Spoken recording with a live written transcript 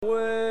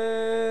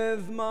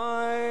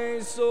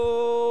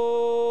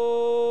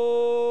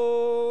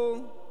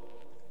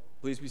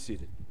Please be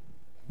seated.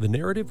 The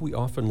narrative we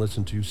often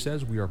listen to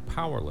says we are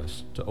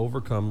powerless to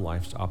overcome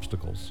life's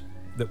obstacles,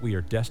 that we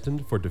are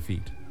destined for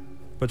defeat.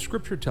 But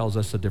Scripture tells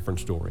us a different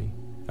story.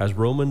 As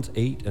Romans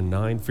 8 and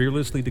 9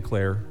 fearlessly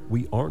declare,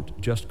 we aren't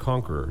just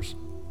conquerors.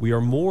 We are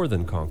more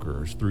than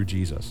conquerors through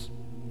Jesus.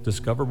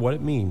 Discover what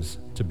it means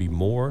to be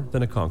more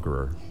than a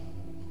conqueror.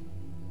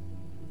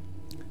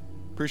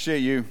 Appreciate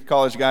you,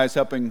 college guys,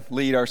 helping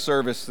lead our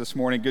service this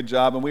morning. Good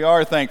job. And we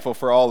are thankful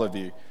for all of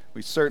you.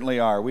 We certainly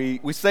are.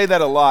 We say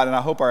that a lot, and I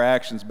hope our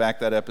actions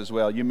back that up as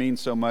well. You mean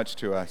so much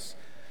to us.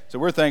 So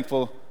we're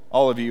thankful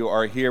all of you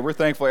are here. We're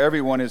thankful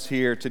everyone is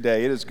here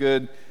today. It is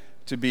good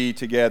to be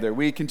together.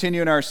 We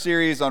continue in our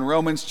series on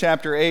Romans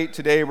chapter 8.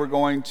 Today we're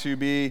going to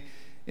be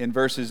in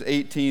verses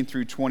 18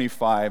 through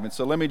 25. And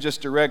so let me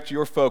just direct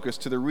your focus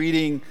to the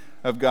reading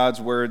of God's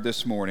word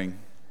this morning.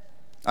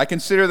 I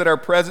consider that our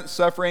present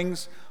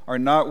sufferings are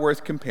not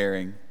worth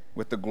comparing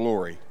with the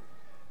glory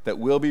that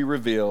will be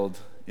revealed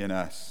in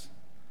us.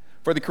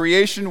 For the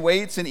creation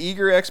waits in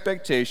eager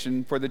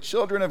expectation for the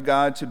children of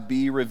God to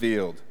be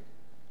revealed.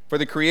 For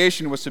the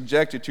creation was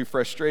subjected to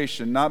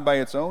frustration, not by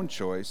its own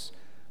choice,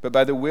 but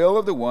by the will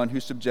of the one who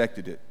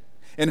subjected it,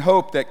 in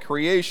hope that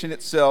creation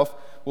itself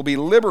will be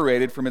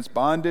liberated from its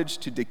bondage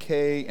to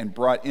decay and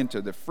brought into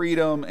the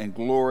freedom and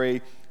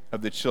glory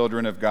of the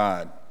children of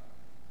God.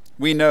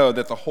 We know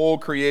that the whole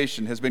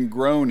creation has been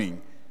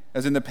groaning,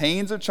 as in the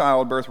pains of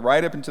childbirth,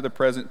 right up into the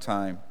present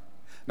time.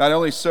 Not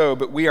only so,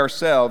 but we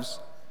ourselves,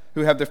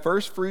 who have the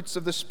first fruits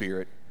of the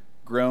Spirit,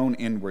 groan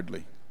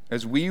inwardly,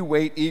 as we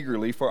wait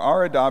eagerly for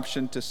our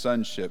adoption to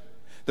sonship,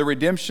 the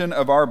redemption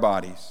of our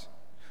bodies.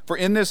 For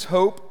in this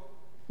hope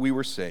we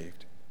were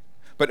saved.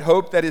 But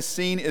hope that is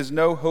seen is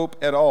no hope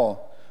at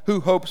all.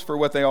 Who hopes for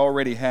what they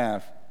already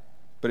have?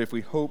 But if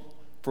we hope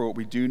for what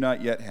we do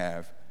not yet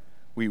have,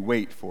 we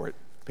wait for it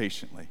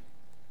patiently.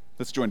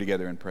 Let's join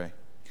together and pray.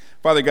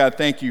 Father God,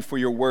 thank you for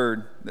your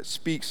word that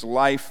speaks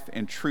life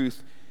and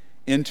truth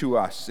into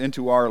us,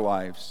 into our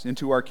lives,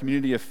 into our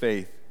community of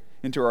faith,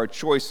 into our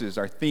choices,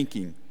 our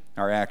thinking,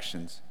 our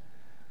actions.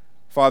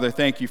 Father,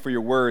 thank you for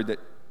your word that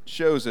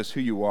shows us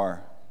who you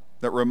are,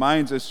 that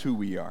reminds us who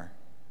we are.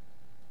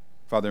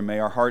 Father, may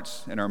our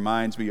hearts and our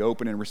minds be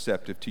open and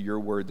receptive to your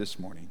word this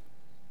morning.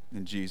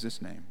 In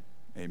Jesus' name,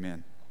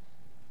 amen.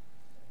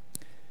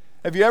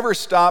 Have you ever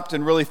stopped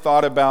and really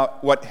thought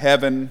about what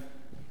heaven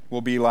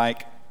will be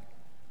like?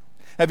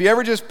 Have you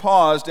ever just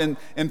paused and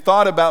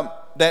thought about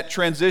that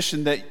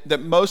transition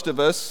that most of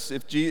us,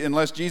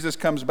 unless Jesus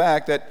comes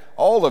back, that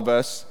all of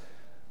us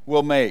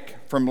will make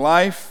from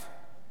life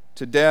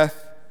to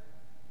death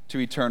to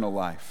eternal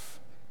life?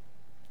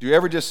 Do you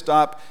ever just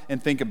stop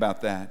and think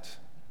about that?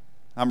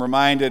 I'm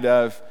reminded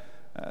of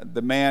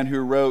the man who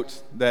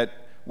wrote that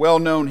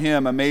well-known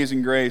hymn,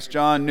 Amazing Grace,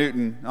 John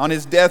Newton. On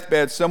his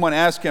deathbed, someone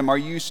asked him, "Are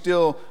you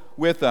still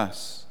with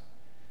us?"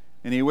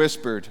 And he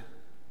whispered,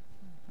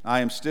 "I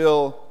am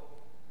still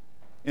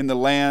in the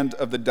land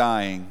of the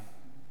dying,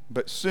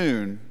 but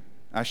soon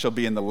I shall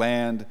be in the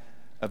land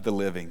of the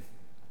living."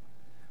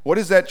 What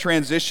is that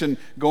transition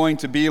going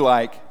to be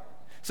like?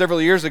 Several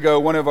years ago,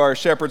 one of our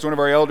shepherds, one of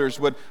our elders,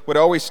 would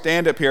always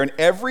stand up here, and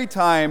every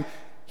time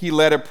he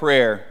led a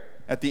prayer,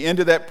 at the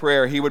end of that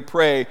prayer, he would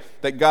pray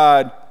that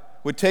God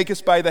would take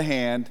us by the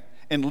hand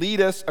and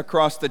lead us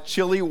across the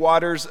chilly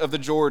waters of the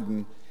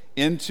Jordan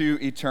into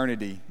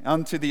eternity,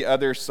 onto the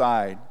other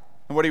side.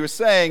 And what he was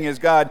saying is,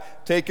 God,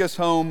 take us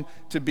home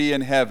to be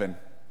in heaven.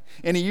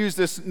 And he used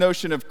this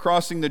notion of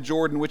crossing the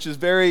Jordan, which is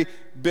very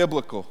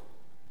biblical.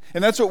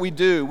 And that's what we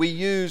do. We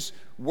use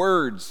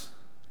words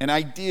and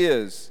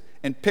ideas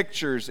and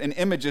pictures and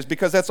images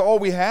because that's all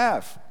we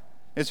have.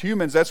 As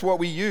humans, that's what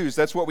we use.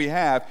 That's what we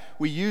have.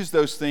 We use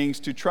those things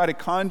to try to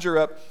conjure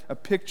up a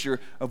picture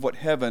of what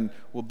heaven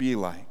will be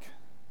like.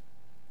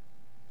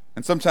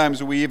 And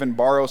sometimes we even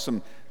borrow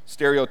some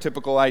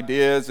stereotypical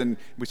ideas and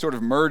we sort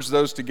of merge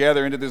those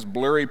together into this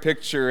blurry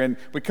picture, and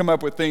we come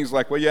up with things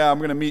like, well, yeah, I'm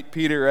going to meet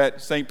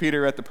St.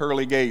 Peter at the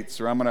pearly gates,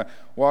 or I'm going to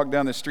walk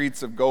down the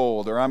streets of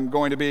gold, or I'm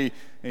going to be,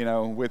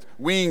 with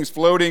wings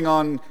floating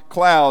on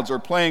clouds, or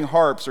playing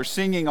harps, or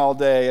singing all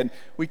day. And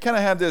we kind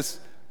of have this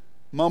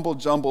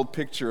mumble-jumbled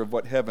picture of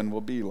what heaven will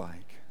be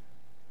like.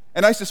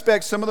 And I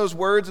suspect some of those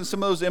words and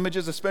some of those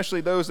images, especially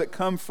those that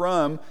come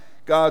from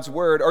God's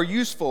word, are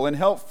useful and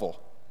helpful.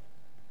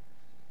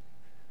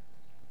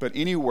 But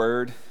any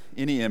word,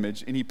 any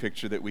image, any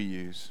picture that we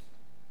use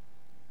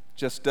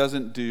just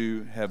doesn't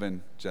do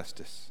heaven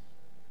justice.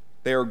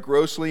 They are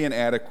grossly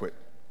inadequate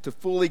to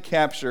fully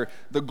capture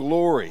the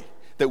glory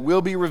that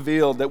will be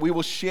revealed, that we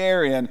will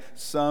share in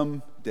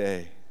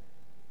someday.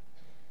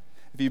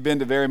 If you've been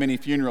to very many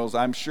funerals,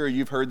 I'm sure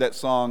you've heard that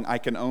song, "I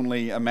Can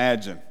Only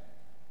Imagine."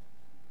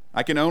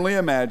 I can only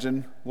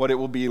imagine what it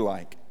will be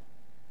like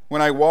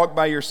when I walk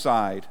by your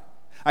side.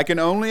 I can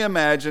only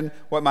imagine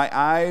what my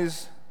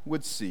eyes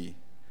would see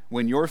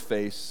when your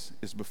face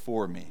is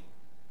before me.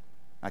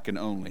 I can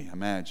only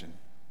imagine.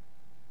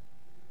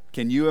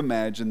 Can you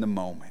imagine the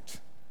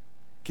moment?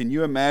 Can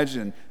you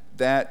imagine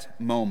that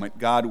moment?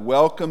 God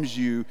welcomes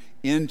you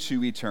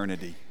into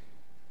eternity.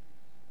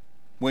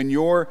 When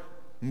your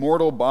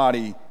mortal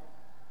body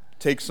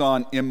takes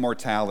on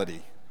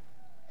immortality.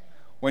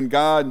 When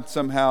God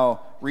somehow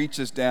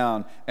reaches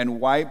down and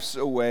wipes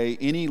away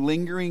any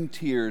lingering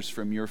tears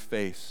from your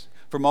face,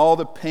 from all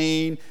the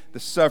pain, the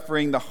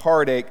suffering, the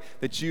heartache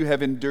that you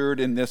have endured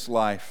in this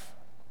life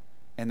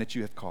and that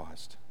you have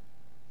caused.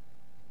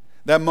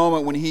 That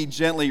moment when he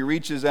gently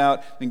reaches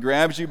out and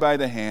grabs you by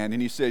the hand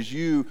and he says,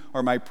 "You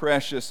are my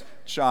precious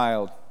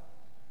child.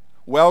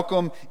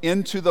 Welcome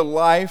into the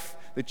life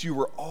that you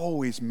were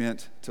always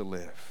meant to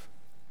live."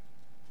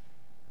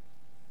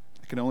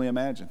 I can only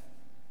imagine.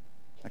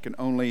 I can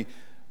only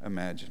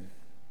imagine.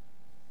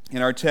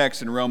 In our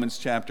text in Romans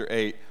chapter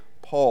 8,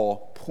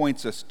 Paul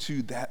points us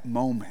to that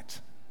moment.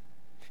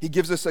 He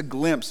gives us a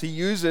glimpse. He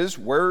uses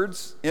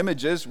words,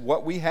 images,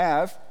 what we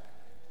have,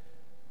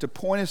 to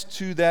point us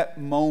to that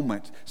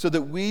moment so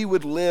that we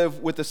would live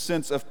with a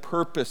sense of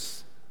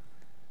purpose,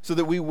 so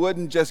that we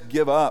wouldn't just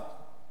give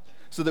up,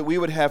 so that we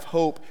would have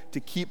hope to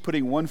keep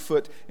putting one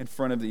foot in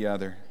front of the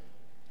other.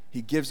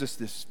 He gives us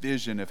this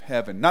vision of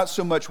heaven, not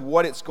so much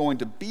what it's going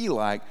to be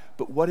like,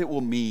 but what it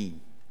will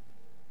mean.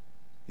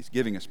 He's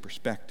giving us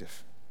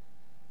perspective.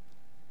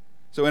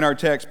 So in our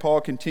text, Paul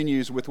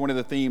continues with one of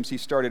the themes he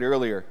started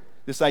earlier,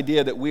 this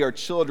idea that we are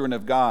children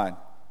of God.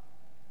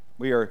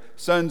 We are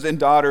sons and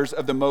daughters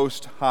of the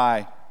Most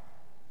High.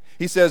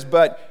 He says,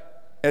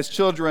 "But as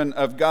children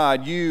of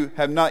God, you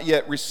have not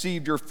yet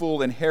received your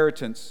full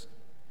inheritance.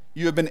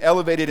 You have been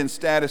elevated in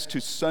status to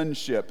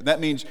sonship." That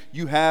means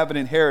you have an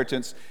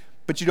inheritance,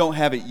 but you don't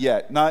have it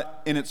yet,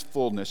 not in its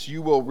fullness.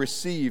 You will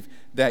receive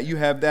that. You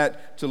have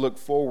that to look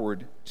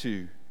forward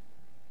to.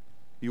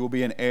 You will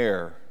be an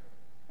heir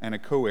and a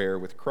co-heir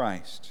with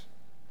Christ.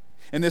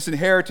 And this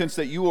inheritance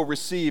that you will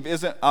receive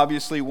isn't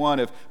obviously one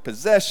of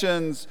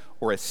possessions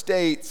or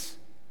estates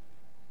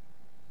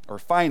or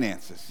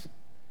finances.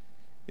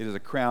 It is a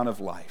crown of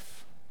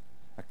life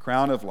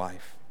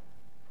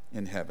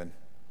in heaven.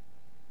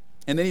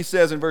 And then he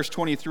says in verse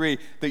 23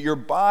 that your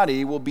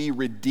body will be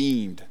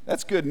redeemed.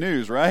 That's good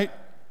news, right?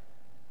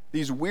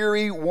 These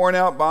weary,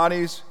 worn-out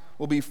bodies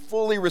will be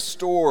fully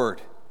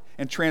restored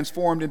and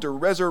transformed into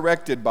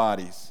resurrected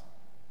bodies.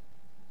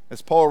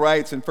 As Paul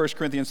writes in 1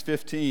 Corinthians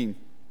 15,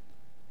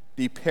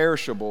 the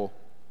perishable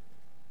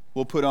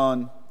will put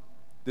on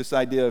this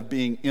idea of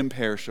being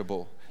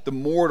imperishable. The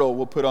mortal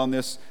will put on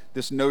this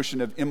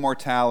notion of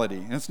immortality.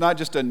 And it's not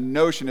just a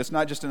notion, it's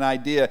not just an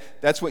idea.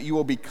 That's what you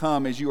will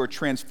become as you are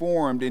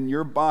transformed in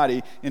your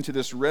body into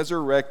this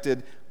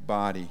resurrected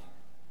body.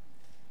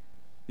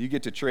 You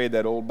get to trade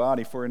that old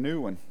body for a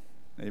new one.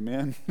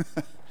 Amen?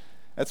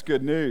 That's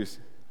good news.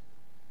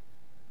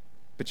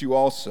 But you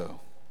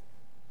also,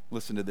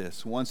 listen to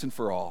this, once and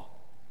for all,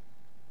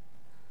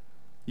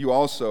 you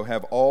also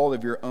have all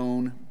of your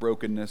own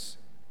brokenness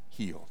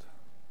healed.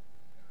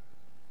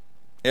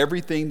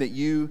 Everything that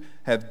you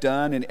have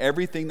done and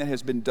everything that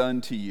has been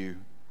done to you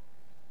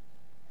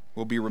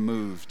will be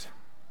removed,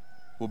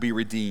 will be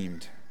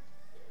redeemed.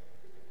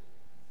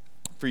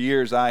 For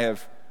years I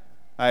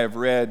have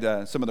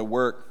read some of the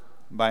work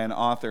by an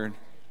author.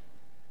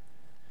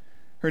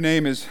 Her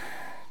name is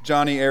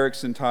Joni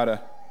Eareckson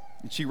Tada.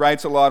 And she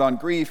writes a lot on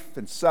grief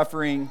and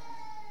suffering,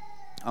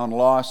 on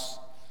loss.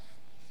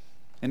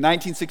 In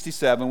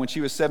 1967, when she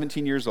was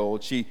 17 years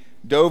old, she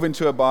dove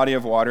into a body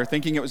of water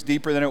thinking it was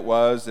deeper than it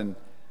was, and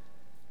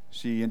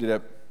she ended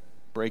up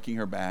breaking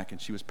her back,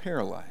 and she was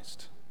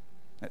paralyzed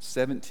at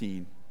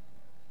 17,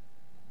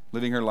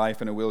 living her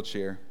life in a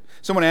wheelchair.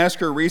 Someone asked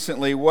her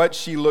recently what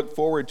she looked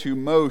forward to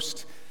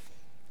most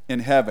in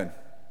heaven.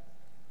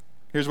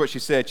 Here's what she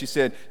said. She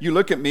said, "You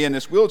look at me in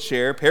this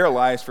wheelchair,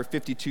 paralyzed for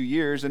 52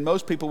 years, and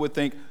most people would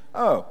think,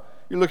 oh,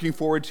 you're looking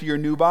forward to your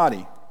new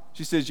body."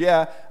 She says,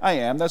 "Yeah, I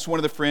am. That's one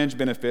of the fringe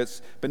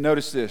benefits. But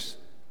notice this."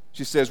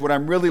 She says, "What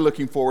I'm really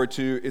looking forward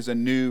to is a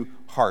new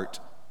heart.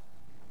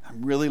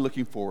 I'm really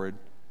looking forward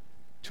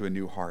to a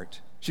new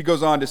heart." She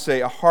goes on to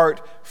say, "A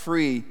heart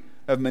free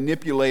of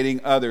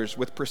manipulating others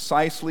with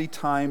precisely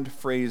timed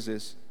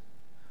phrases.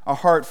 A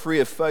heart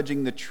free of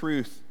fudging the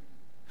truth.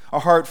 A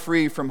heart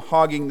free from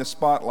hogging the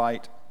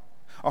spotlight.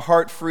 A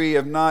heart free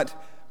of not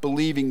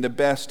believing the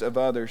best of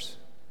others.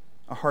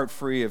 A heart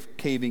free of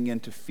caving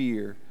into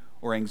fear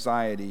or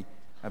anxiety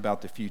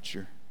about the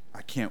future.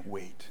 I can't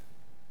wait.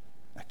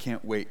 I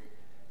can't wait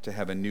to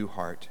have a new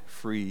heart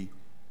free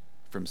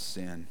from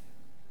sin."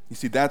 You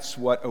see, that's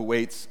what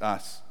awaits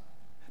us.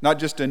 Not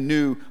just a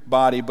new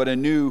body, but a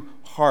new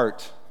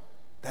heart.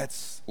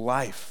 That's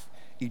life,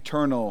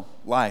 eternal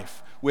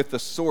life, with the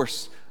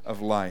source of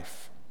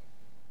life.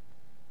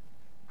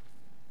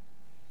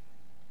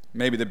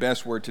 Maybe the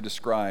best word to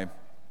describe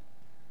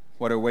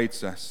what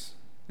awaits us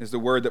is the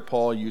word that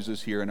Paul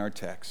uses here in our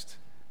text,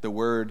 the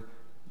word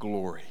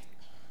glory.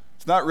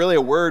 It's not really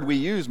a word we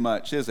use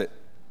much, is it?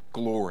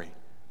 Glory.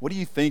 What do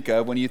you think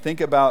of when you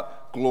think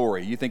about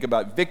glory? You think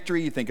about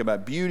victory, you think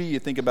about beauty, you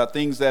think about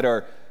things that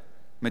are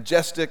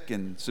majestic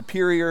and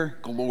superior.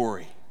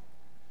 Glory.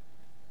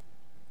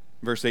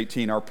 Verse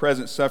 18, our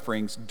present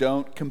sufferings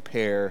don't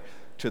compare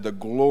to the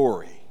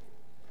glory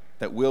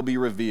that will be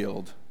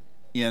revealed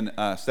in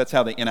us. That's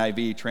how the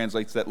NIV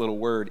translates that little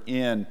word,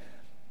 in.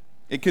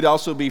 It could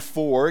also be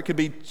for, it could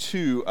be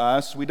to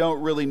us. We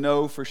don't really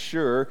know for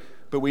sure,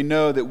 but we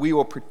know that we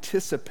will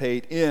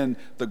participate in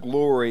the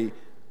glory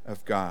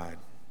of God.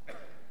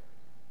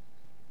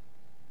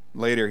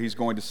 Later, he's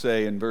going to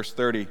say in verse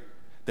 30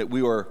 that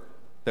we are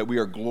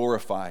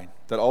glorified,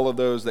 that all of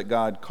those that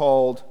God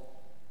called,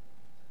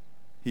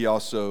 he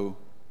also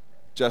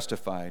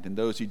justified, and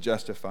those he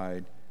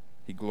justified,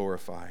 he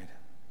glorified.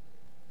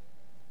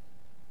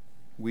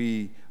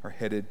 We are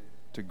headed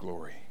to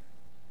glory.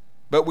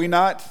 But we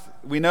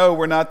know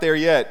we're not there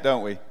yet,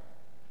 don't we?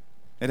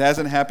 It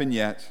hasn't happened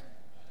yet.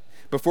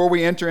 Before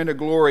we enter into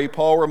glory,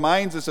 Paul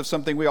reminds us of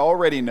something we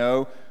already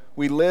know.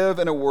 We live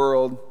in a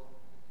world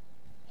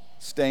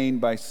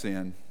stained by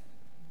sin.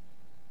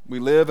 We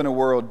live in a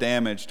world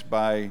damaged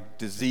by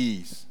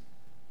disease,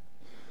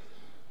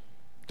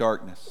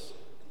 darkness,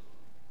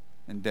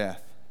 and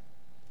death.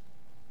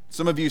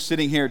 Some of you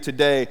sitting here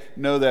today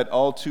know that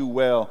all too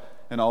well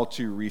and all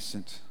too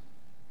recent.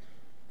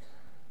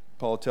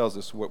 Paul tells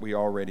us what we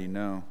already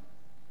know.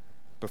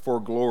 Before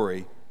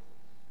glory,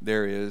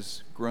 there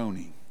is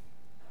groaning.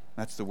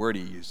 That's the word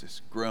he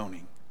uses,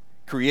 groaning.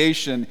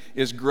 Creation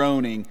is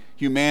groaning.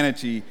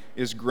 Humanity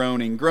is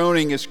groaning.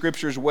 Groaning is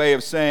Scripture's way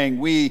of saying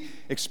we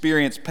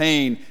experience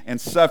pain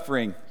and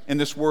suffering in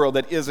this world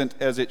that isn't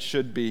as it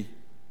should be.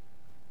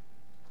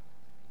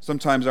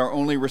 Sometimes our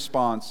only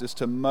response is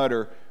to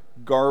mutter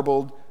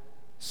garbled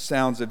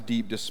sounds of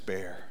deep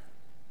despair,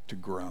 to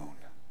groan.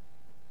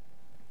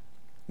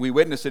 We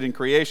witness it in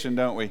creation,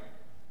 don't we?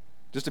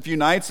 Just a few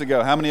nights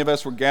ago, how many of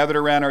us were gathered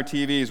around our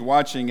TVs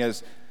watching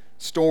as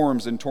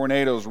storms and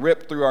tornadoes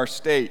ripped through our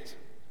state,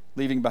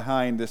 leaving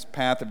behind this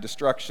path of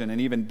destruction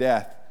and even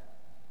death?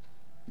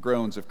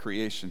 Groans of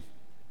creation.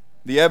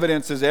 The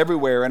evidence is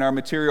everywhere in our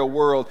material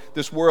world.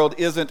 This world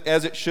isn't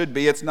as it should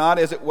be. It's not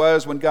as it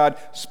was when God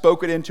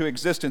spoke it into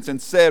existence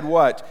and said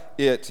what?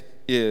 It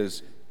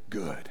is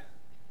good.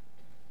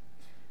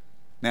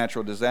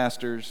 Natural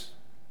disasters,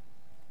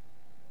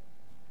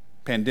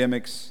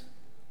 pandemics,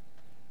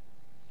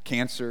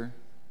 cancer,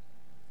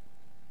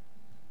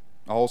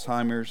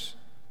 Alzheimer's,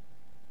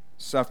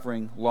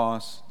 suffering,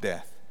 loss,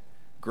 death.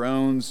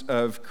 Groans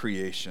of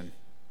creation.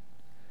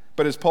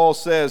 But as Paul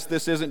says,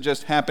 this isn't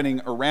just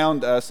happening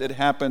around us, it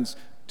happens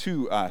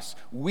to us.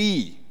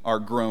 We are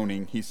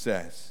groaning, he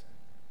says,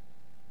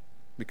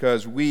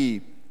 because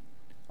we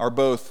are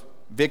both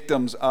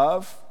victims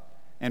of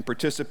and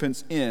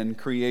participants in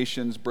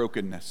creation's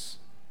brokenness.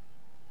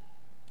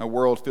 A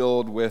world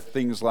filled with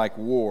things like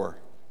war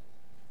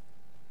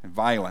and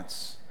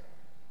violence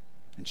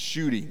and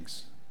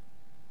shootings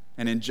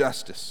and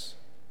injustice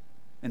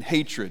and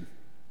hatred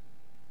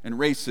and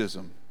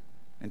racism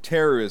and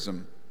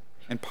terrorism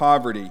and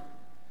poverty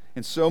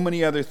and so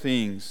many other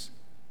things,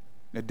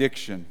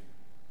 addiction,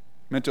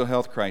 mental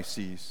health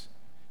crises.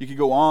 You could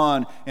go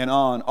on and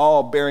on,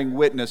 all bearing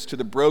witness to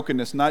the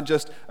brokenness, not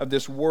just of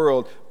this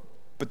world,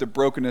 but the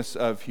brokenness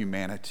of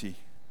humanity.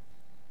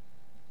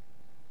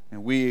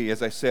 And we,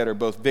 as I said, are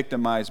both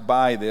victimized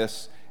by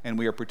this, and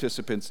we are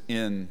participants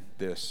in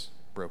this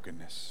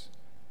brokenness.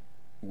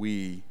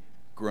 We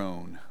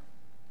groan.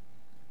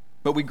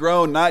 But we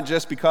groan not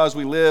just because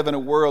we live in a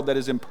world that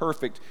is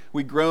imperfect.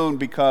 We groan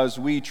because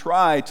we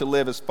try to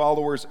live as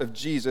followers of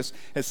Jesus,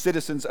 as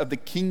citizens of the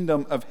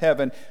kingdom of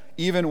heaven,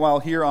 even while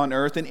here on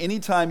earth. And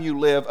anytime you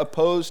live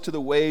opposed to the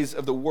ways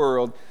of the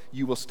world,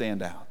 you will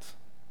stand out.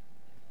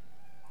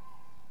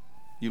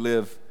 You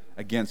live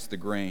against the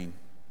grain.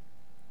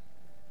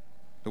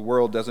 The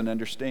world doesn't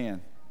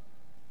understand.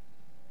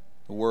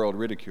 The world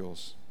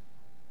ridicules.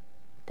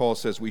 Paul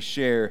says we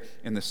share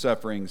in the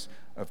sufferings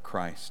of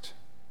Christ.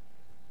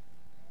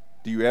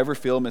 Do you ever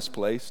feel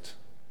misplaced?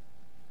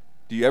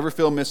 Do you ever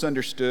feel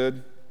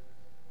misunderstood?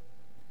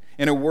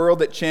 In a world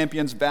that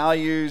champions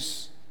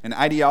values and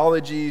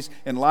ideologies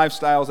and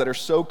lifestyles that are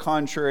so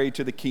contrary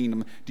to the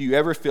kingdom, do you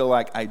ever feel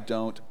like I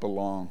don't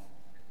belong?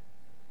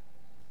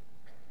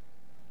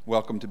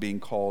 Welcome to being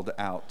called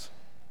out.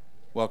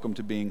 Welcome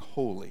to being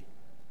holy.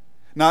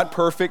 Not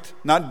perfect,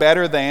 not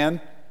better than,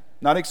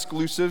 not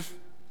exclusive,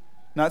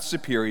 not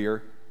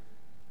superior.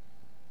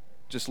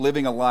 Just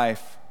living a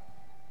life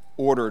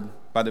ordered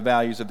by the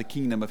values of the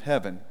kingdom of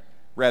heaven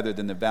rather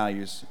than the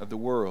values of the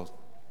world.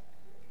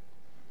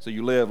 So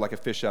you live like a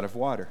fish out of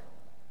water,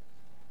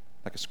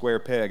 like a square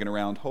peg in a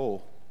round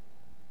hole,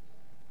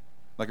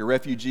 like a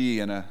refugee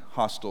in a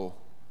hostile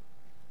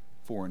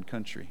foreign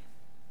country.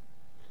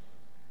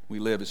 We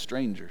live as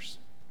strangers,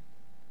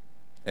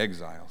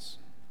 exiles.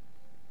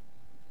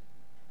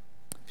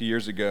 A few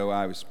years ago,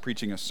 I was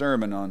preaching a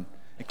sermon on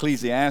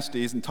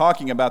Ecclesiastes and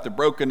talking about the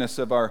brokenness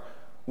of our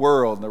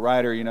world. And the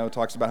writer,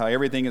 talks about how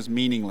everything is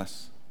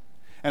meaningless.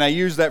 And I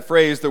used that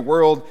phrase, the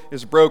world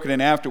is broken,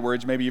 and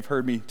afterwards, maybe you've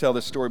heard me tell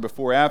this story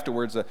before,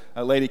 afterwards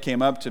a lady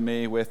came up to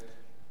me with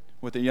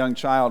a young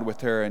child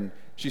with her, and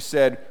she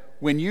said,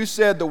 "When you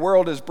said the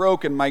world is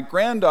broken, my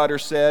granddaughter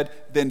said,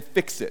 then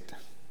fix it."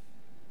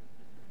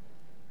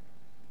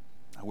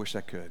 I wish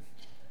I could.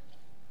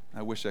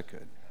 I wish I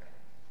could.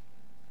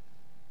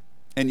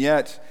 And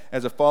yet,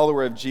 as a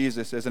follower of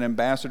Jesus, as an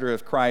ambassador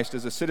of Christ,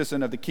 as a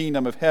citizen of the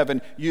kingdom of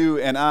heaven, you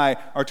and I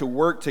are to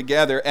work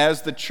together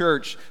as the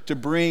church to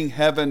bring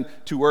heaven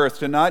to earth,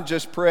 to not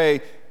just pray,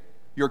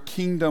 your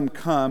kingdom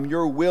come,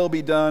 your will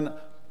be done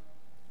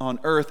on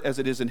earth as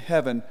it is in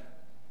heaven,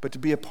 but to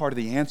be a part of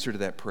the answer to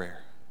that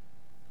prayer,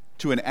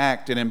 to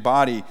enact and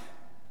embody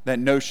that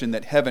notion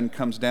that heaven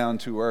comes down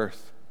to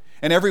earth.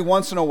 And every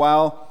once in a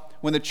while,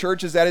 when the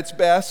church is at its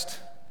best,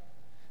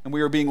 and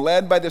we are being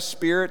led by the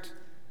Spirit,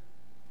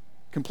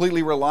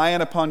 completely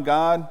reliant upon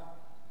God,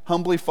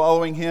 humbly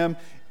following Him,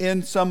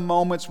 in some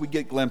moments we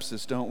get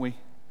glimpses, don't we?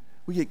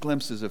 We get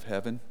glimpses of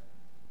heaven.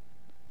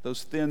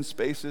 Those thin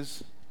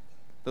spaces,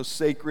 those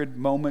sacred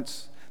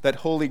moments, that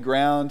holy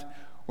ground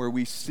where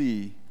we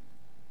see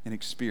and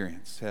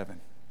experience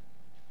heaven.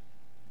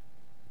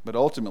 But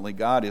ultimately,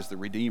 God is the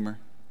Redeemer.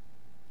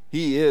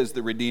 He is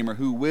the Redeemer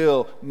who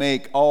will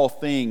make all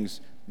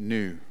things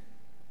new.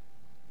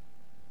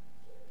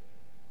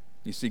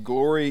 You see,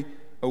 glory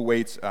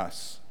awaits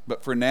us.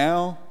 But for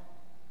now,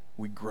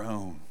 we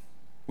groan.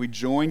 We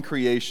join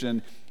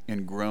creation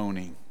in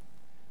groaning.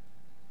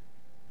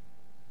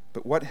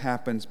 But what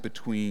happens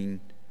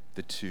between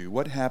the two?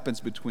 What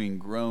happens between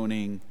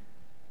groaning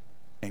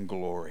and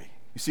glory?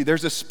 You see,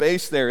 there's a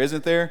space there,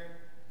 isn't there?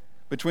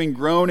 Between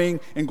groaning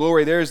and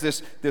glory, there's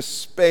this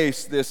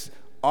space, this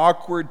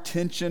awkward,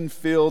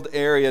 tension-filled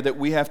area that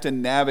we have to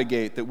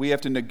navigate, that we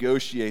have to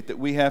negotiate, that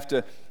we have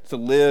to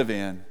live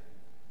in.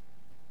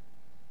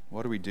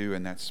 What do we do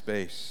in that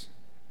space?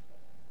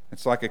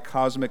 It's like a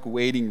cosmic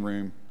waiting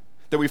room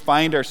that we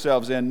find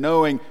ourselves in,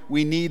 knowing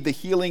we need the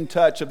healing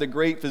touch of the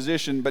great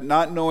physician, but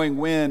not knowing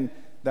when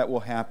that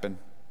will happen.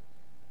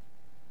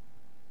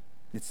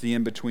 It's the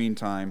in-between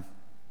time.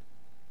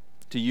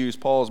 To use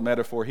Paul's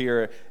metaphor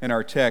here in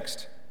our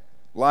text,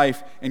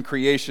 life and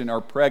creation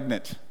are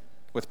pregnant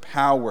with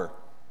power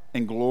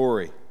and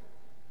glory.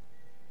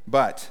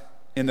 But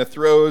in the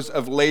throes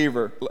of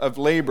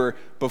labor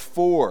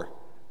before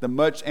the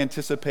much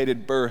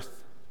anticipated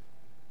birth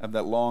of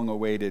that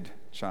long-awaited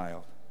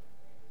child.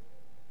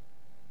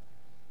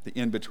 The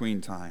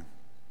in-between time.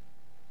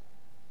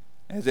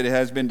 As it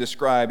has been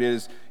described,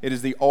 it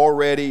is the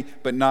already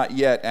but not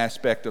yet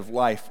aspect of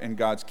life in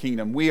God's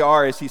kingdom. We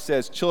are, as he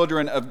says,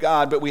 children of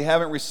God, but we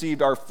haven't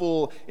received our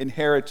full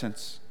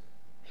inheritance.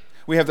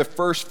 We have the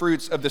first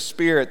fruits of the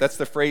Spirit. That's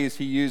the phrase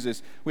he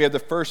uses. We have the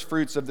first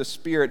fruits of the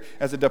Spirit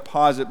as a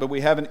deposit, but we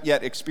haven't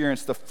yet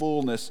experienced the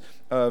fullness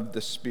of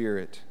the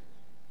Spirit.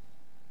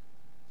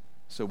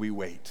 So we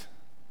wait.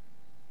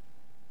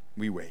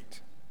 We wait.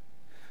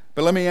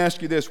 But let me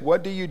ask you this.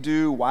 What do you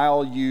do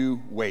while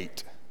you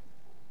wait?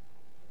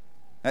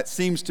 That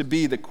seems to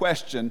be the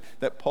question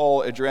that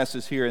Paul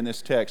addresses here in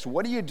this text.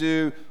 What do you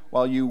do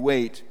while you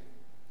wait?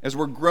 As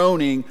we're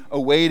groaning,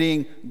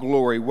 awaiting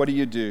glory, what do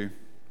you do?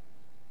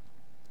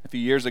 A few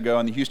years ago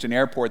in the Houston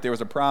airport, there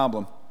was a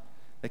problem.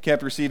 They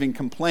kept receiving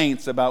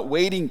complaints about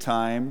waiting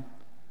time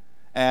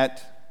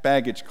at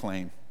baggage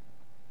claim.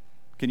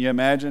 Can you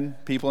imagine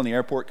people in the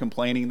airport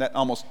complaining? That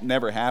almost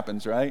never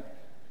happens, right?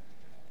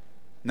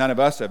 None of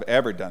us have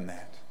ever done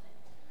that.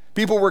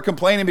 People were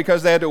complaining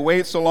because they had to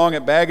wait so long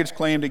at baggage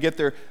claim to get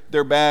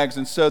their bags,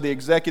 and so the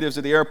executives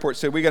of the airport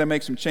said, we got to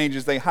make some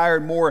changes. They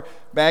hired more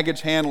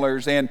baggage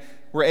handlers and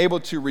were able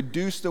to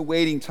reduce the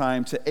waiting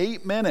time to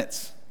 8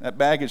 minutes at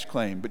baggage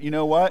claim. But you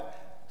know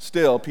what?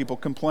 Still, people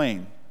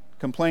complain.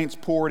 Complaints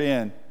poured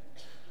in.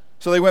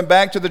 So they went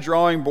back to the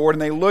drawing board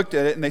and they looked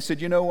at it and they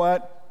said, you know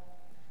what?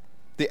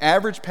 The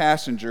average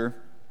passenger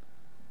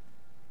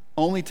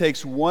only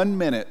takes 1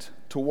 minute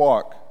to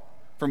walk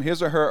from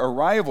his or her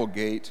arrival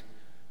gate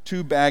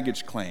to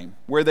baggage claim,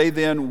 where they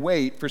then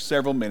wait for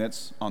several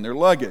minutes on their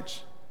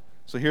luggage.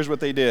 So here's what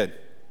they did.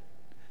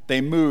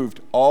 They moved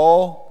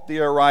all the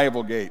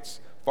arrival gates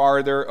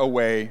farther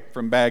away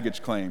from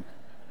baggage claim.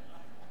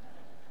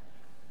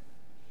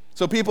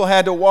 So people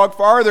had to walk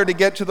farther to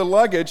get to the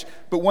luggage,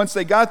 but once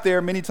they got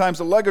there, many times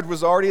the luggage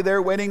was already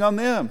there waiting on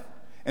them,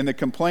 and the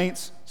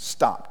complaints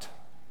stopped.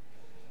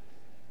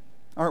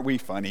 Aren't we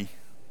funny?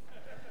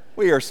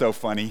 We are so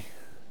funny.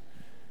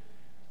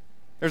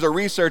 There's a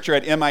researcher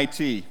at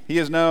MIT. He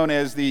is known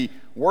as the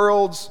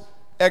world's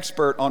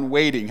expert on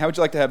waiting. How would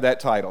you like to have that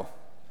title?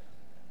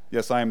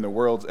 Yes, I am the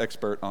world's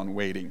expert on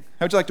waiting.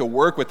 How would you like to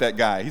work with that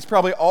guy? He's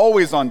probably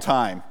always on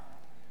time.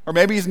 Or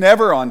maybe he's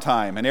never on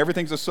time and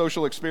everything's a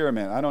social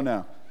experiment. I don't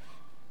know.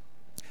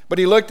 But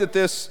he looked at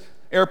this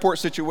airport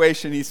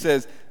situation. He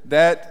says,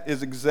 that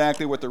is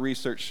exactly what the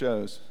research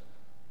shows.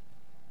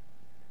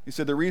 He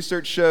said the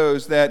research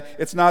shows that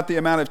it's not the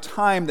amount of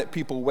time that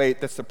people wait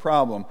that's the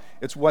problem.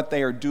 It's what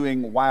they are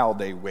doing while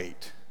they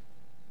wait.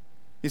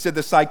 He said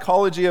the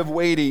psychology of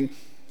waiting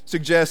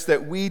suggests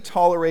that we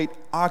tolerate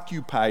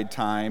occupied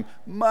time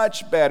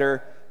much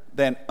better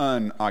than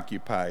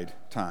unoccupied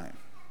time.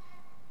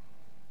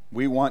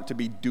 We want to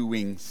be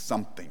doing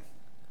something.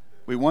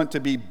 We want to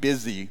be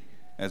busy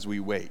as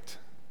we wait.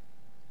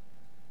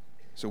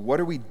 So what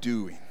are we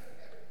doing?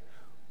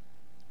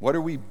 What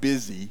are we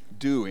busy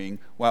doing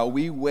while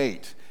we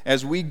wait?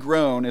 As we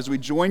groan, as we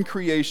join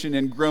creation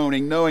in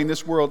groaning, knowing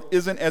this world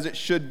isn't as it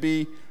should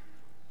be,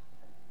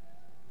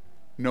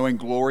 knowing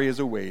glory is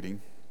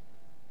awaiting,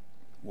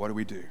 what do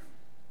we do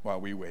while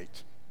we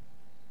wait?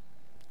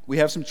 We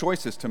have some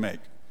choices to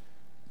make.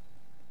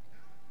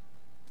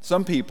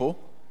 Some people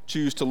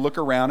choose to look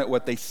around at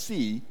what they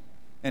see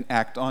and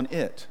act on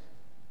it.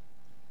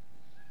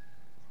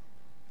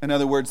 In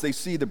other words, they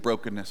see the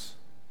brokenness.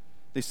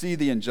 They see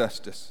the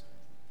injustice.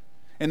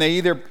 And they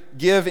either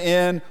give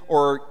in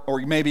or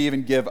maybe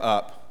even give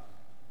up.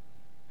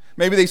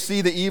 Maybe they see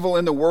the evil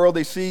in the world.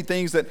 They see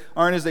things that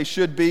aren't as they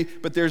should be,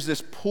 but there's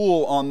this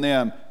pull on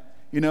them.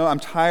 You know, I'm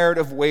tired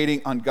of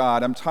waiting on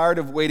God. I'm tired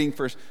of waiting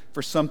for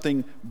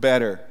something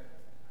better.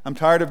 I'm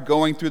tired of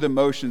going through the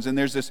motions, and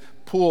there's this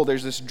pull,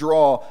 there's this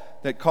draw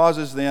that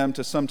causes them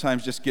to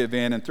sometimes just give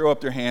in and throw up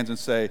their hands and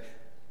say,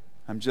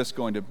 I'm just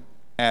going to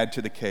add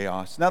to the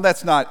chaos. Now,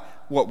 that's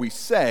not what we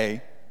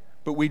say,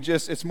 but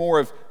it's more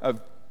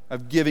of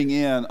giving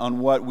in on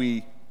what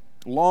we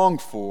long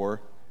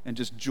for and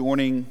just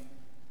joining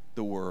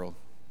the world.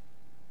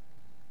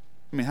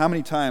 I mean, how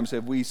many times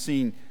have we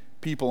seen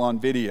people on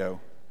video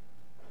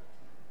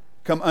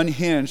come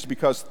unhinged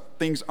because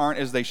things aren't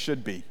as they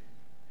should be?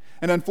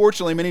 And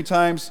unfortunately, many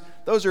times,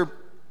 those are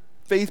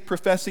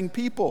faith-professing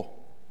people.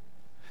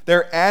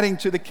 They're adding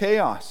to the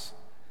chaos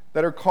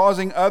that are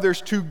causing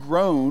others to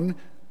groan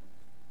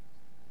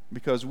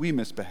because we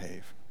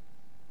misbehave.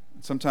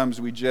 Sometimes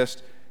we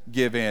just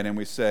give in and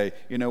we say,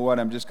 you know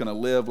what, I'm just going to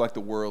live like the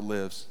world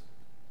lives.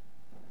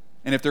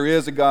 And if there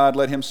is a God,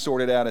 let him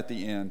sort it out at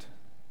the end.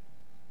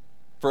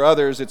 For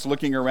others, it's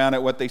looking around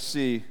at what they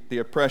see, the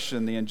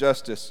oppression, the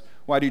injustice.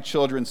 Why do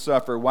children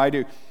suffer? Why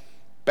do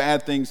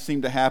bad things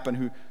seem to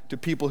happen to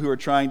people who are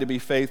trying to be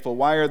faithful?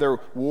 Why are there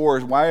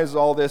wars? Why is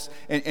all this?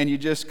 And you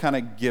just kind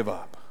of give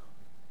up.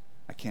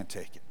 I can't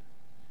take it.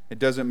 It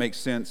doesn't make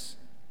sense.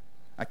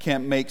 I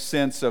can't make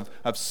sense of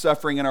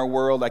suffering in our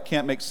world. I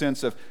can't make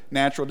sense of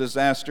natural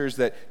disasters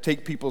that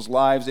take people's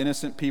lives,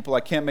 innocent people. I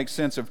can't make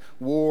sense of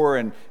war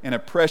and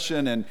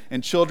oppression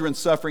and children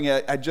suffering.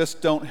 I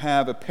just don't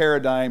have a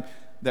paradigm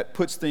that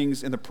puts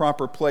things in the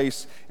proper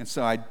place, and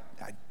so I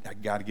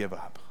got to give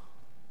up.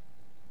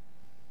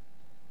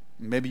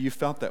 Maybe you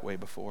felt that way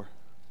before.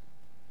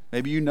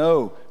 Maybe you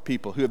know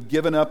people who have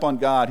given up on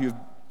God, who have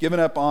given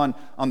up on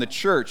the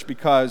church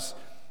because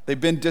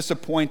they've been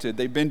disappointed,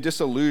 they've been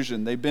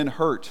disillusioned, they've been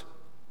hurt.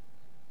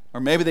 Or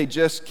maybe they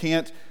just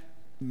can't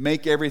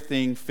make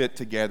everything fit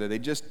together. They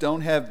just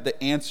don't have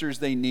the answers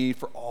they need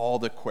for all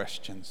the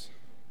questions.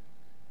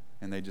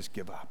 And they just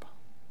give up.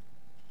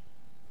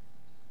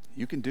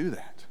 You can do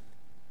that.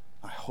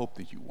 I hope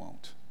that you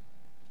won't.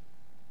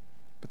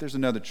 But there's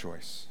another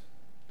choice.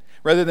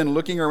 Rather than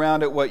looking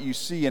around at what you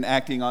see and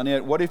acting on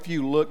it, what if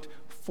you looked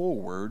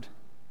forward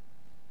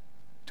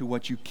to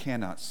what you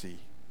cannot see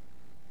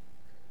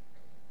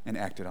and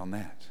acted on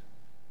that?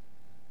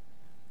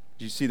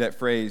 Do you see that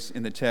phrase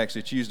in the text?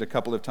 It's used a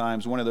couple of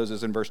times. One of those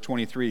is in verse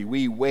 23.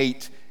 We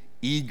wait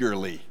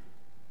eagerly.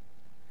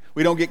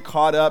 We don't get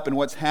caught up in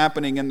what's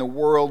happening in the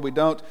world. We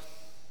don't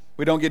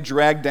get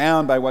dragged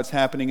down by what's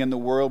happening in the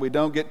world. We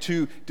don't get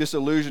too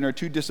disillusioned or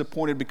too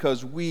disappointed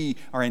because we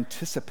are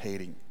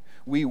anticipating.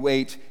 We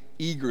wait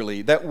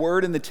eagerly. That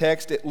word in the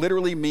text, it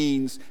literally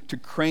means to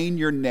crane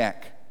your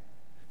neck,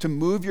 to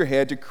move your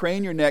head, to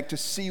crane your neck to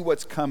see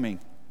what's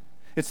coming.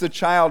 It's the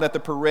child at the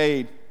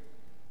parade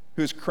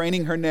who's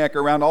craning her neck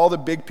around all the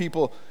big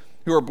people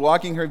who are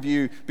blocking her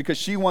view because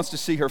she wants to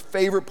see her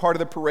favorite part of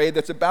the parade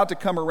that's about to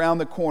come around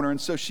the corner.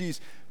 And so she's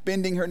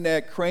bending her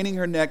neck, craning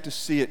her neck to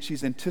see it.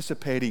 She's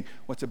anticipating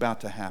what's about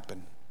to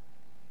happen.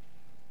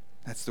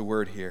 That's the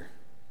word here.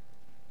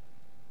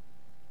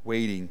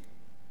 Waiting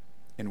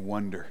in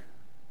wonder.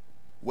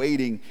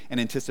 Waiting in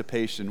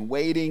anticipation.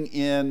 Waiting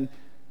in,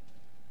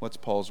 what's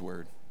Paul's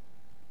word?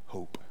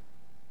 Hope.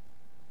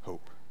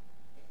 Hope.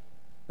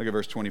 Look at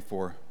verse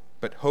 24.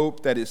 But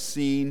hope that is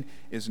seen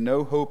is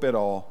no hope at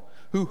all.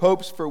 Who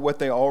hopes for what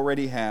they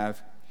already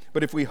have?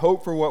 But if we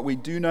hope for what we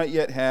do not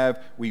yet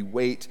have, we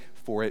wait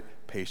for it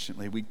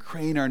patiently. We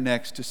crane our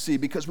necks to see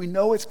because we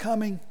know it's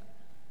coming.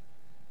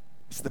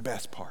 It's the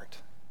best part.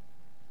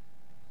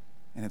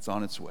 And it's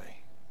on its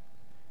way.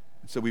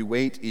 And so we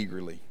wait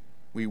eagerly.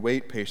 We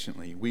wait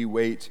patiently. We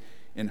wait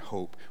in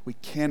hope. We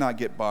cannot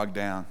get bogged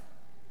down.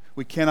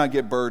 We cannot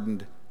get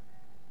burdened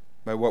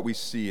by what we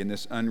see in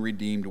this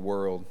unredeemed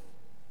world.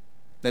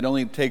 That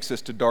only takes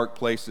us to dark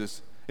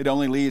places. It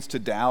only leads to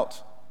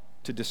doubt,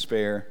 to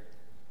despair.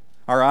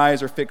 Our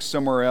eyes are fixed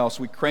somewhere else.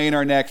 We crane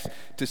our necks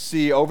to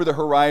see over the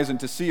horizon,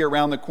 to see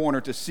around the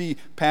corner, to see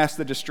past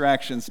the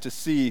distractions, to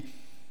see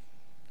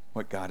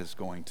what God is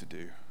going to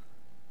do.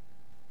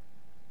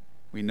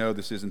 We know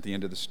this isn't the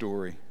end of the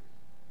story.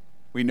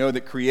 We know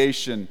that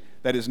creation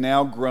that is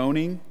now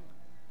groaning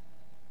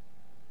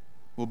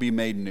will be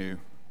made new.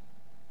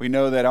 We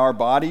know that our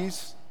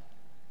bodies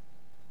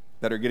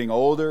that are getting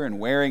older and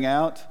wearing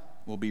out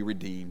will be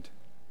redeemed.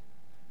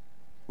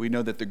 We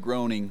know that the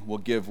groaning will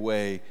give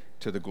way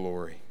to the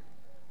glory.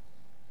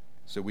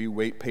 So we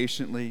wait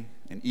patiently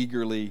and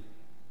eagerly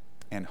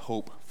and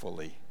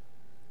hopefully.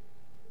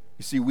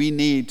 You see, we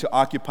need to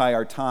occupy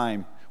our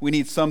time. We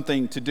need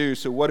something to do.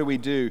 So what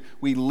do?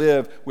 We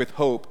live with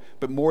hope.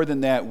 But more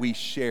than that, we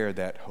share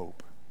that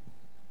hope.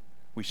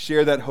 We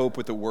share that hope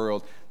with a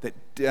world that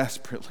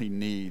desperately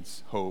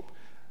needs hope.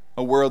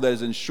 A world that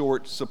is in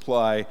short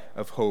supply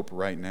of hope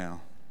right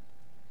now.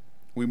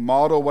 We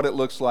model what it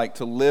looks like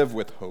to live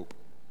with hope.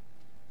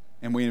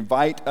 And we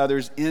invite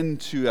others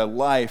into a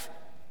life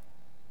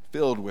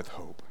filled with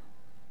hope.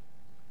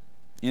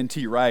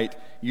 N.T. Wright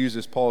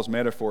uses Paul's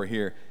metaphor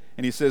here.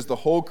 And he says the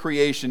whole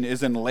creation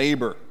is in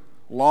labor,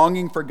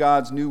 longing for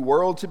God's new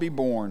world to be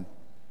born.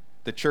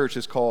 The church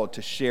is called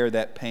to share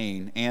that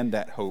pain and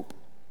that hope.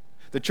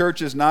 The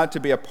church is not to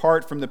be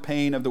apart from the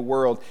pain of the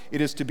world. It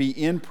is to be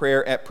in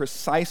prayer at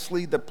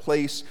precisely the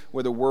place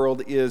where the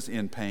world is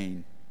in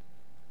pain.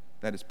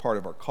 That is part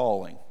of our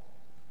calling,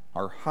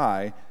 our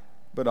high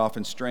but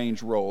often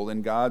strange role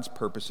in God's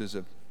purposes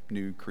of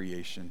new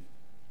creation.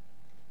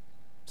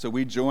 So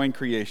we join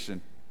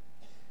creation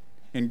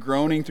in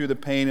groaning through the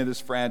pain of this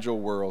fragile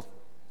world.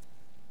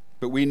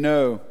 But we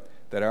know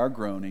that our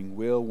groaning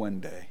will one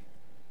day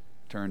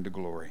turn to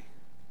glory.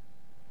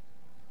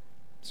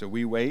 So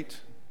we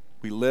wait,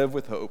 we live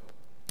with hope,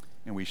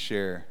 and we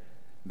share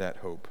that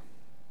hope.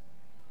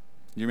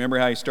 You remember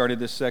how he started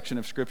this section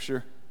of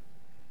Scripture?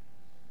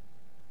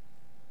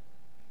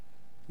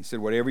 He said,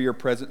 whatever your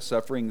present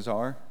sufferings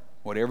are,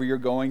 whatever you're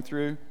going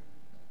through,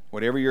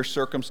 whatever your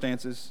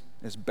circumstances,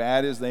 as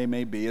bad as they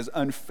may be, as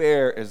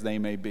unfair as they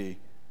may be,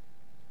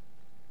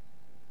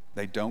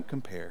 they don't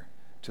compare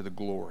to the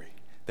glory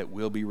that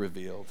will be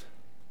revealed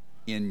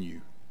in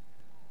you,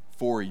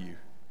 for you,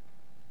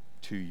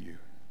 to you.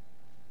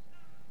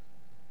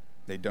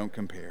 They don't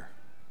compare.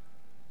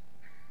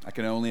 I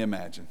can only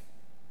imagine.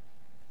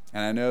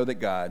 And I know that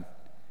God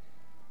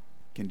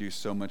can do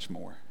so much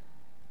more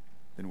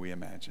than we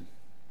imagine.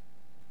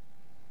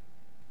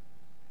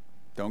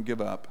 Don't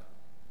give up.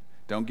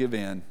 Don't give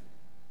in.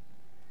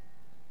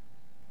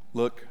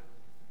 Look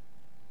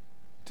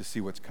to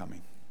see what's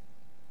coming.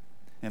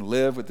 And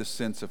live with the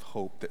sense of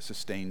hope that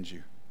sustains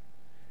you.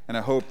 And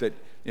a hope that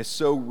is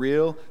so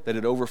real that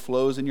it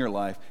overflows in your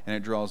life and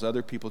it draws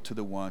other people to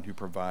the one who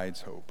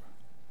provides hope.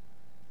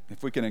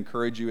 If we can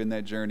encourage you in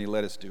that journey,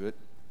 let us do it.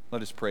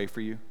 Let us pray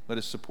for you. Let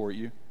us support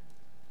you.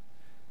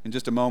 In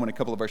just a moment, a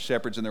couple of our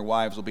shepherds and their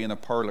wives will be in the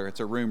parlor.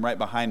 It's a room right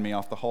behind me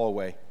off the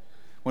hallway.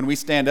 When we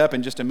stand up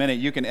in just a minute,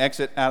 you can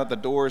exit out of the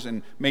doors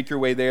and make your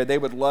way there. They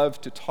would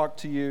love to talk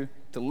to you,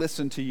 to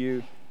listen to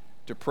you,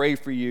 to pray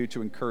for you,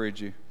 to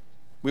encourage you.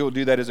 We will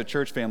do that as a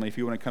church family if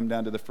you want to come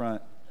down to the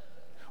front.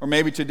 Or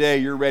maybe today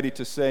you're ready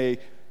to say,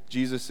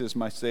 Jesus is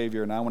my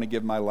Savior and I want to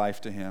give my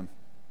life to Him.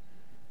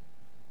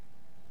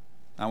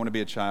 I want to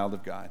be a child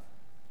of God.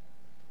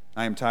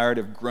 I am tired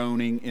of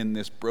groaning in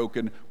this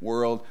broken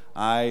world.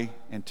 I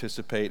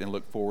anticipate and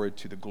look forward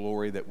to the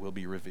glory that will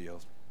be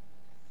revealed.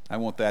 I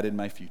want that in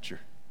my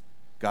future.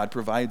 God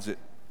provides it.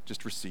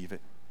 Just receive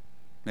it.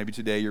 Maybe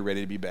today you're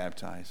ready to be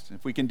baptized.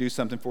 If we can do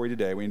something for you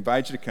today, we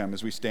invite you to come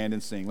as we stand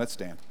and sing. Let's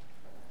stand.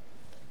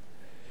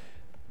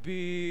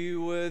 Be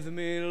with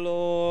me,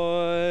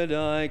 Lord,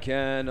 I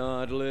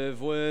cannot live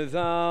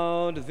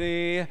without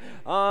Thee.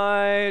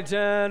 I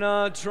dare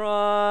not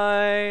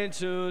try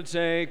to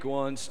take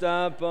one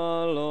step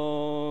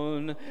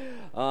alone.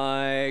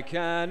 I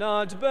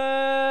cannot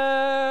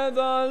bear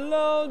the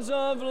loads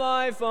of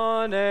life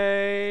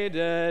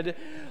unaided.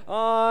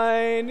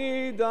 I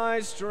need Thy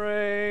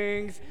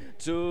strength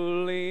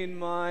to lean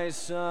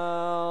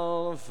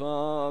myself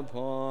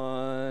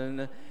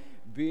upon.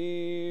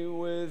 Be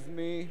with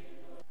me.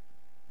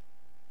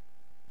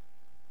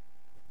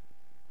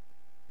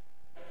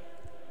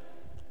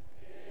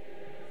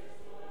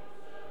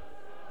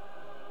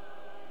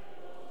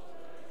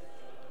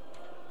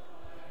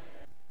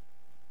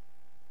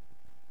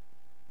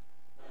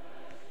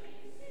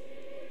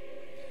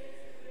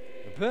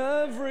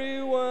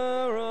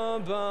 Everywhere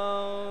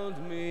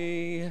about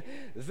me,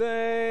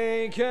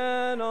 they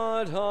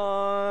cannot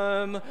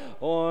harm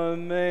or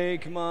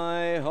make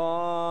my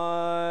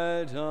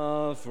heart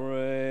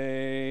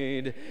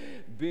afraid.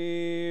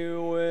 Be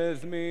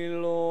with me,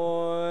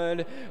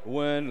 Lord,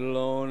 when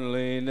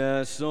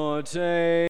loneliness or